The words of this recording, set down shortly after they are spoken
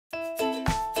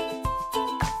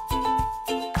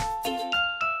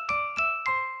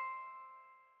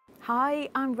Hi,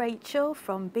 I'm Rachel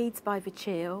from Beads by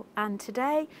Verchiel, and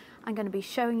today I'm going to be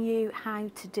showing you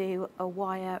how to do a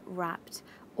wire wrapped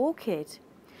orchid.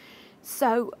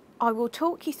 So I will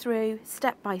talk you through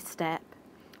step by step,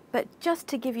 but just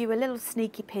to give you a little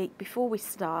sneaky peek before we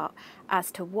start as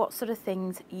to what sort of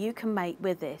things you can make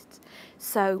with it.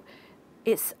 So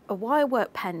it's a wire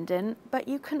work pendant, but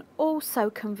you can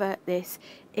also convert this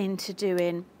into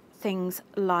doing things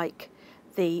like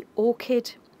the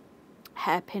orchid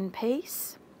hairpin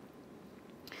piece.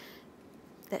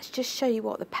 Let's just show you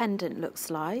what the pendant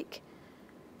looks like,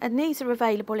 and these are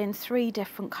available in 3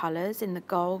 different colours, in the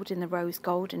gold, in the rose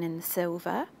gold and in the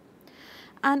silver.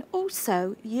 And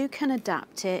also you can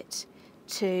adapt it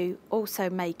to also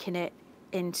making it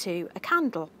into a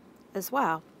candle as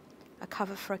well, a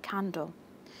cover for a candle.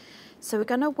 So we're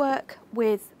going to work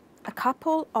with a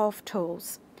couple of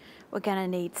tools. We're going to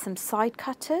need some side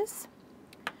cutters,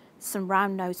 some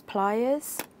round nose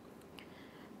pliers.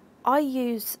 I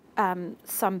use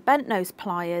some bent nose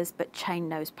pliers, but chain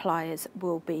nose pliers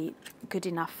will be good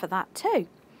enough for that too.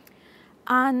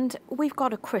 And we've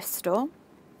got a crystal.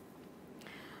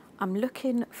 I'm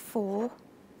looking for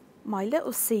my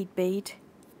little seed bead,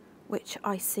 which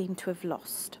I seem to have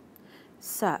lost.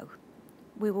 So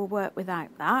we will work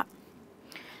without that.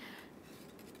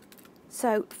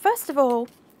 So first of all,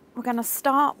 we're going to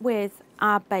start with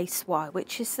our base wire,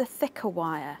 which is the thicker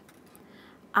wire,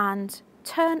 and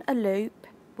turn a loop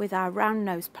with our round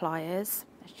nose pliers.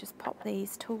 Let's just pop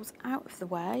these tools out of the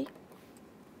way.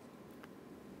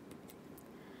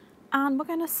 And we're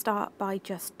going to start by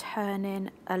just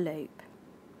turning a loop,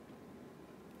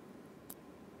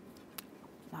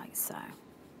 like so.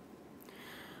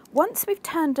 Once we've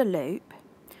turned a loop,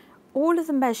 all of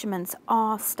the measurements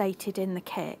are stated in the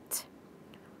kit.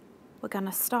 We're going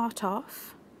to start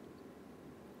off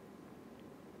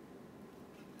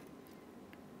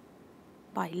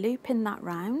by looping that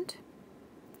round.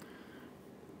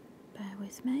 Bear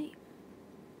with me.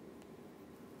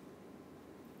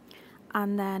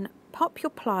 And then pop your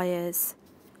pliers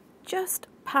just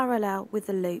parallel with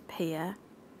the loop here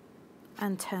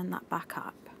and turn that back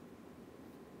up.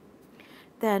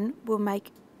 Then we'll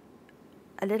make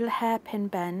a little hairpin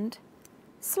bend,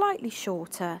 slightly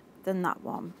shorter than that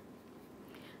one,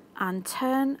 and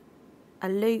turn a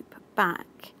loop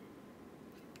back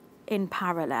in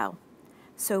parallel.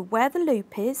 So where the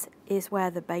loop is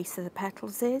where the base of the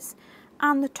petals is,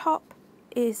 and the top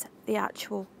is the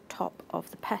actual top of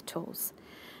the petals.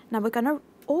 Now we're going to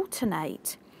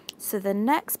alternate, so the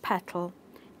next petal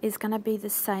is going to be the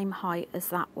same height as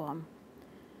that one.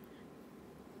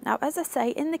 Now, as I say,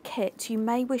 in the kit you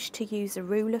may wish to use a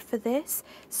ruler for this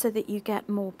so that you get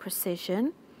more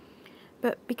precision,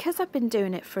 but because I've been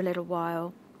doing it for a little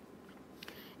while,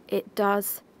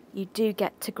 you do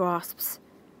get to grasps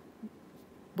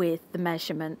with the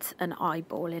measurements and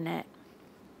eyeballing it.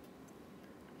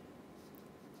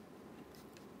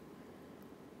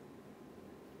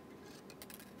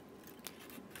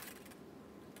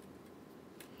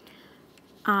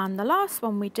 And the last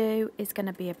one we do is going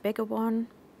to be a bigger one.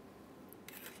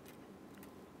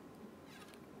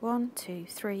 1, 2,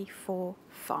 3, 4,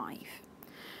 5.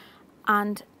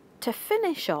 And to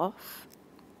finish off,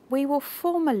 we will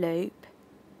form a loop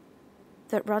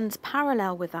that runs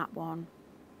parallel with that one,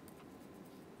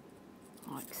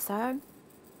 like so.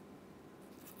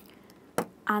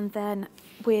 And then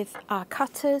with our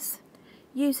cutters,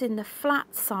 using the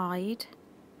flat side,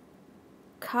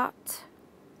 cut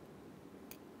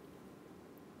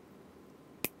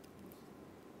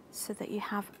so that you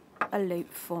have a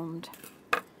loop formed.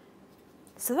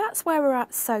 So that's where we're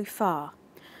at so far.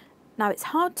 Now it's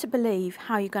hard to believe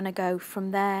how you're going to go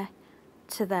from there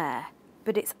to there,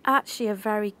 but it's actually a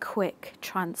very quick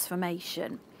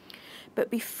transformation.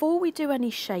 But before we do any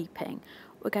shaping,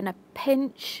 we're going to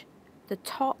pinch the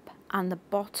top and the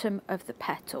bottom of the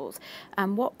petals,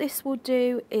 and what this will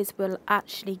do is will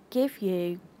actually give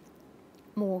you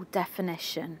more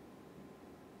definition.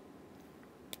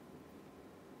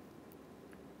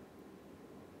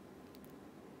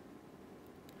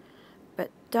 But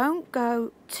don't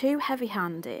go too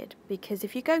heavy-handed, because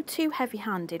if you go too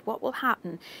heavy-handed, what will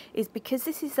happen is, because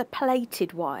this is a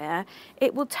plated wire,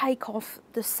 it will take off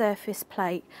the surface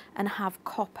plate and have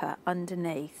copper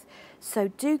underneath. So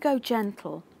do go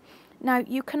gentle. Now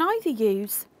you can either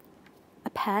use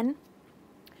a pen,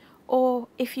 or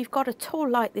if you've got a tool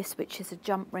like this, which is a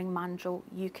jump ring mandrel,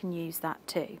 you can use that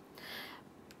too.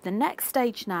 The next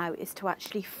stage now is to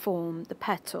actually form the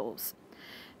petals.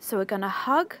 So we're going to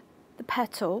hug the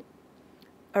petal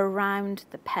around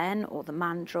the pen or the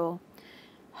mandrel,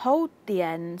 hold the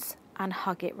ends and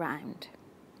hug it round.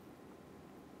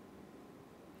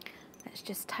 Let's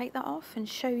just take that off and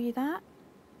show you that.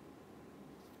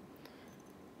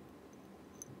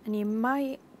 And you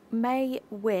may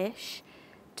wish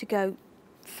to go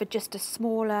for just a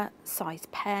smaller size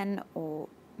pen or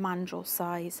mandrel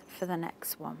size for the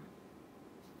next one.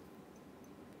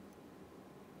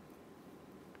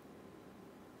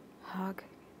 Hug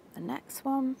the next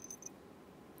one.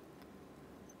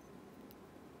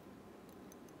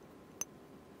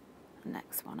 The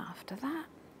next one after that.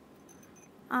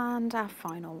 And our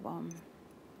final one.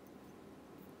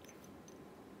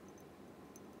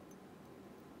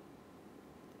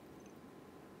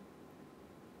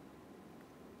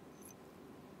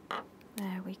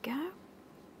 There we go.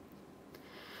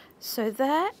 So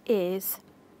there is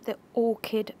the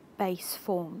orchid base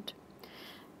formed.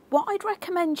 What I'd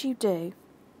recommend you do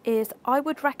is I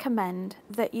would recommend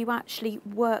that you actually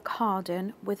work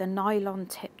harden with a nylon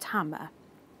tipped hammer.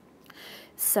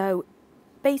 So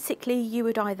basically you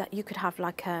could have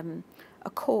like a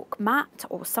cork mat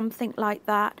or something like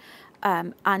that,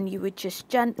 and you would just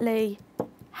gently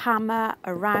hammer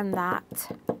around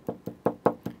that.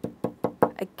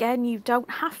 Again, you don't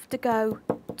have to go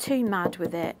too mad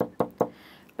with it,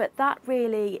 but that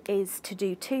really is to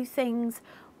do two things.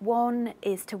 One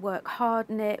is to work hard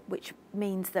on it, which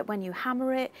means that when you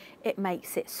hammer it, it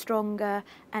makes it stronger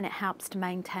and it helps to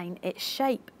maintain its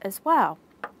shape as well.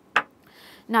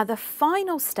 Now the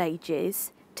final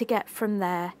stages to get from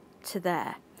there to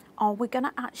there are we're going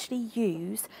to actually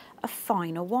use a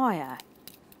finer wire.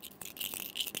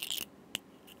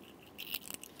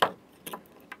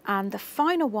 And the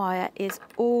finer wire is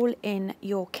all in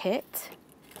your kit.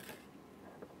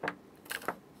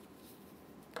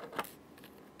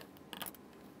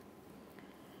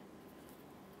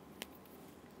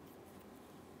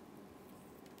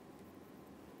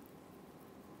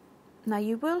 Now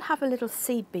you will have a little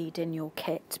seed bead in your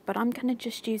kit, but I'm going to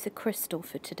just use a crystal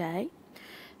for today.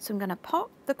 So I'm going to pop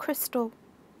the crystal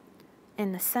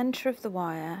in the centre of the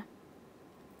wire,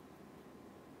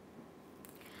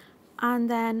 and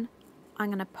then I'm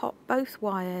going to pop both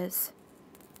wires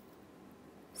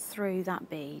through that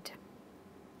bead.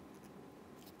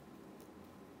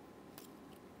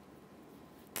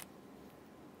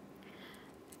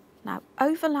 Now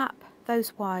overlap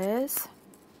those wires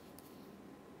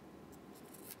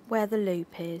where the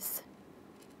loop is.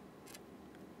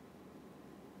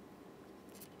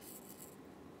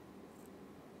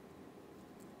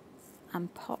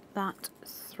 And pop that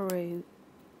through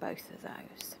both of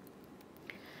those.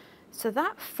 So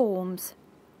that forms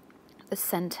the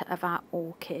centre of our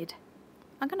orchid.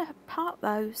 I'm going to part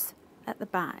those at the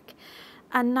back.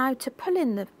 And now to pull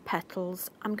in the petals,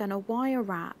 I'm going to wire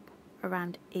wrap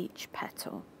around each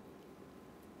petal.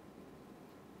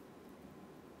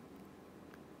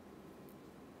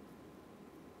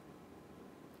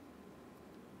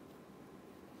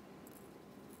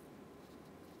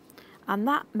 And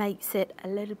that makes it a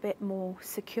little bit more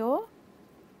secure.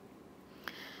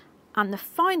 And the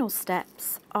final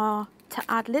steps are to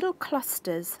add little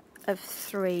clusters of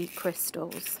 3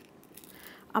 crystals.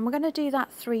 And we're going to do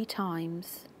that 3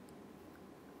 times.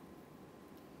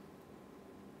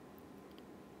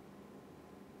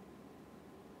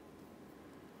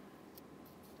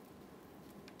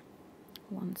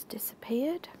 One's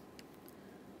disappeared.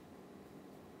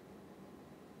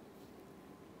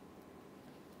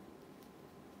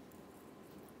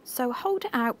 So hold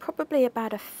it out probably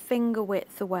about a finger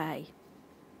width away,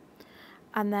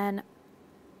 and then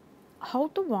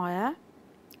hold the wire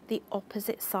the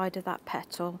opposite side of that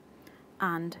petal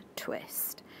and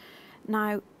twist.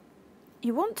 Now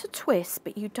you want to twist,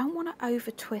 but you don't want to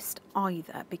over twist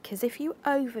either, because if you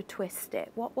over twist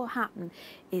it, what will happen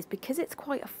is, because it's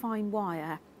quite a fine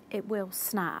wire, it will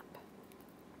snap.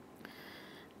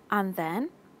 And then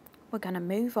we're going to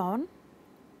move on.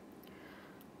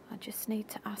 I just need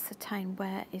to ascertain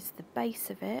where is the base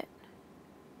of it.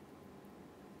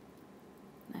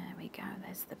 There we go,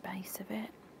 there's the base of it.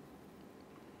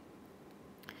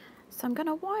 So I'm going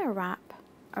to wire wrap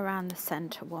around the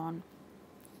centre one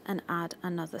and add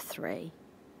another 3.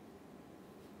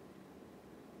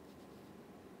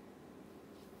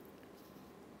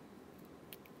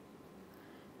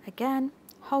 Again,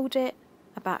 hold it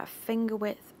about a finger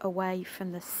width away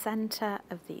from the centre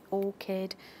of the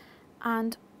orchid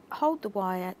and hold the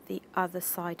wire the other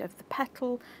side of the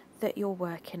petal that you're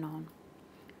working on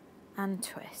and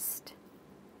twist.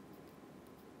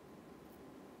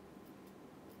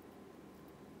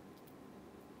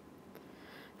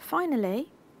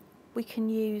 Finally, we can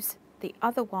use the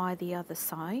other wire the other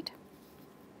side.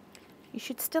 You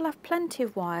should still have plenty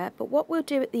of wire, but what we'll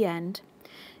do at the end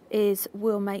is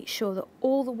we'll make sure that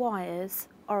all the wires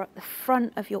are at the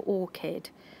front of your orchid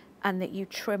and that you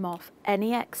trim off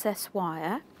any excess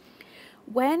wire.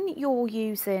 When you're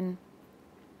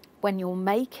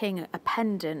making a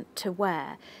pendant to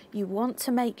wear, you want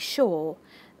to make sure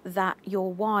that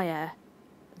your wire,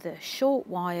 the short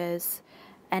wires,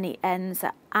 any ends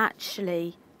are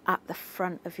actually at the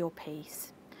front of your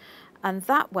piece. And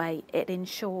that way it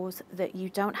ensures that you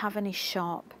don't have any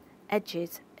sharp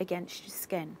edges against your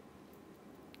skin.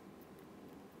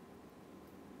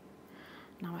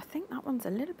 Now I think that one's a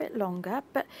little bit longer,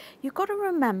 but you've got to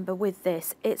remember with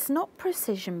this, it's not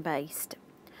precision based.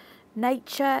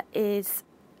 Nature is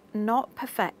not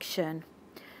perfection,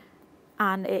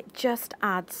 and it just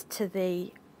adds to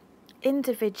the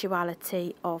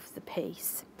individuality of the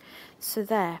piece. So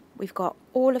there, we've got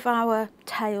all of our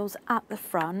tails at the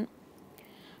front,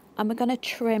 and we're going to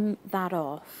trim that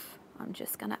off. I'm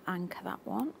just going to anchor that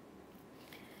one.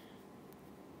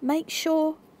 Make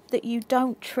sure that you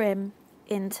don't trim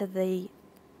into the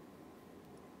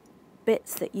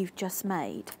bits that you've just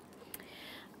made.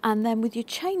 And then with your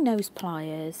chain nose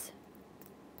pliers,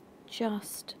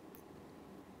 just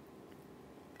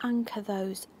anchor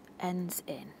those ends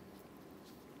in.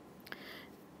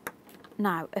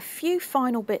 Now, a few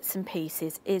final bits and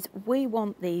pieces is we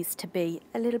want these to be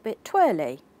a little bit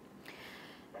twirly.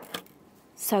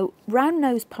 So round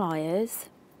nose pliers,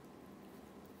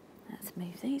 let's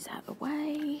move these out of the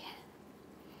way,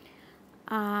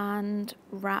 and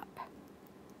wrap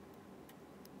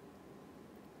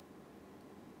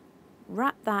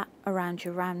that around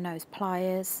your round nose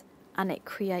pliers, and it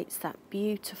creates that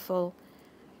beautiful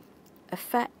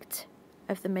effect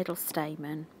of the middle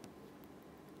stamen.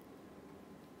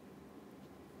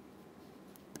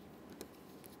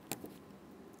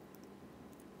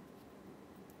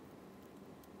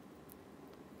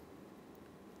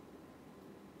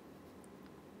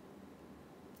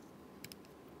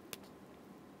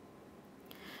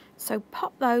 So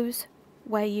pop those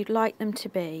where you'd like them to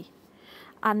be,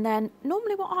 and then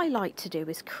normally what I like to do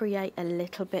is create a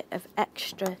little bit of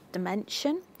extra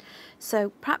dimension.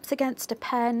 So perhaps against a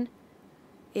pen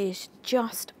is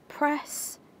just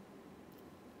press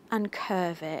and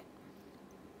curve it.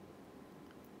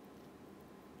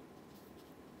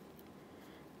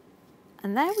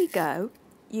 And there we go,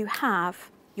 you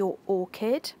have your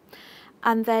orchid.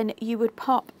 And then you would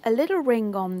pop a little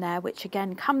ring on there, which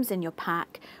again comes in your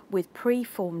pack with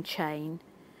pre-formed chain,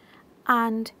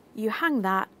 and you hang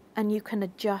that, and you can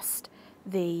adjust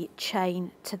the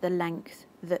chain to the length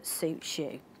that suits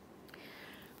you.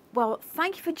 Well,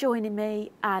 thank you for joining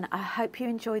me, and I hope you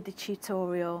enjoyed the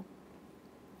tutorial.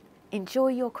 Enjoy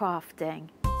your crafting.